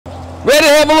Ready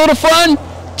to have a little fun?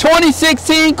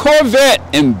 2016 Corvette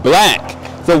in black.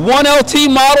 It's a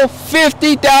 1LT model,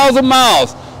 50,000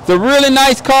 miles. It's a really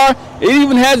nice car. It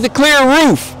even has the clear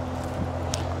roof.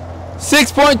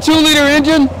 6.2 liter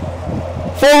engine,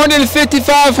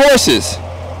 455 horses.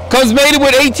 Comes mated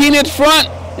with 18-inch front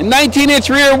and 19-inch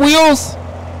rear wheels.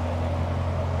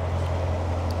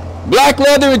 Black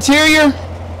leather interior.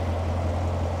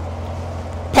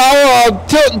 Power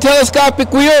tilt and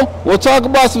telescopic wheel. We'll talk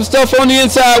about some stuff on the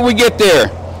inside when we get there.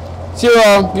 It's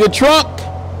your trunk.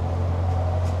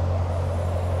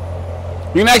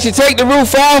 You can actually take the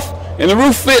roof off, and the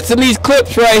roof fits in these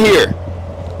clips right here.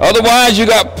 Otherwise, you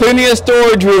got plenty of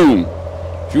storage room.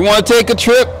 If you want to take a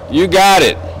trip, you got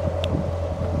it.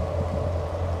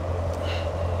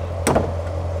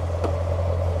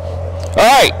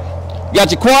 Alright, you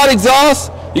got your quad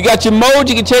exhaust, you got your modes,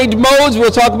 you can change modes.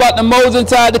 We'll talk about the modes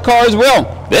inside the car as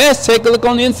well. Let's take a look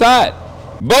on the inside.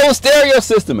 Bose stereo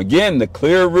system, again, the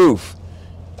clear roof.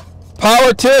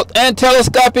 Power tilt and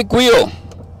telescopic wheel.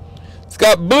 It's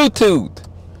got Bluetooth.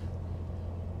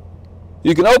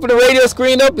 You can open the radio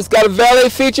screen up. It's got a valet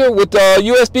feature with a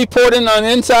USB port in on the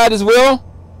inside as well.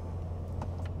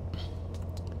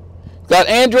 It's got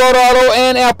Android Auto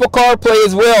and Apple CarPlay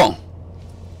as well.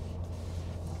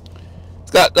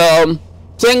 It's got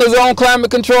single zone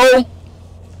climate control,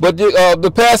 but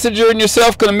the passenger and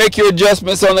yourself can make your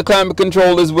adjustments on the climate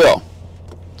control as well.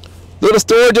 Little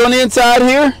storage on the inside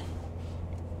here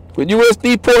with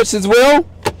USB ports as well.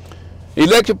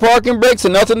 Electric parking brakes,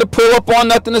 and nothing to pull up on,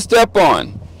 nothing to step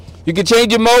on. You can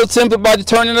change your mode simply by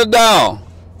turning the dial.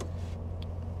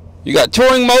 You got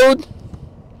touring mode,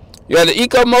 you got the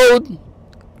eco mode,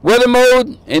 weather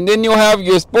mode, and then you'll have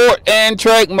your sport and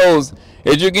track modes.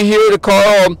 As you can hear, the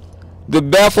car, the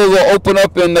baffle will open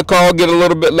up and the car will get a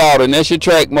little bit louder, and that's your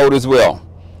track mode as well.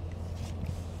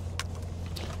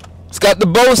 It's got the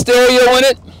Bose stereo in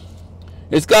it.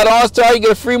 It's got OnStar. You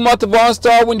get a free month of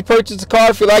OnStar when you purchase the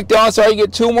car. If you like the OnStar, you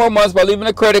get 2 more months by leaving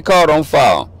a credit card on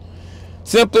file.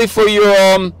 Simply for your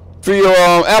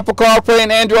Apple CarPlay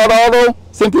and Android Auto,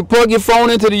 simply plug your phone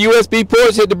into the USB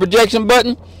ports, hit the projection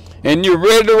button, and you're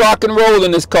ready to rock and roll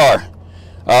in this car.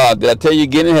 Did I tell you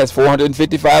again it has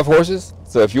 455 horses?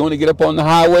 So if you want to get up on the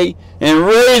highway and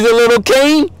raise a little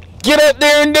cane, get up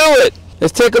there and do it.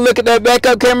 Let's take a look at that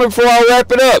backup camera before I wrap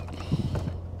it up.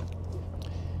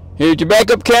 Here's your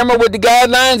backup camera with the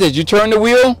guidelines. As you turn the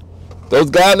wheel,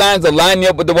 those guidelines are lining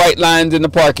up with the white lines in the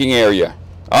parking area.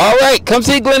 All right, come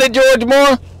see Glenn at George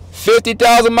Moore.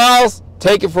 50,000 miles.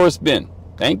 Take it for a spin.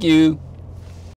 Thank you.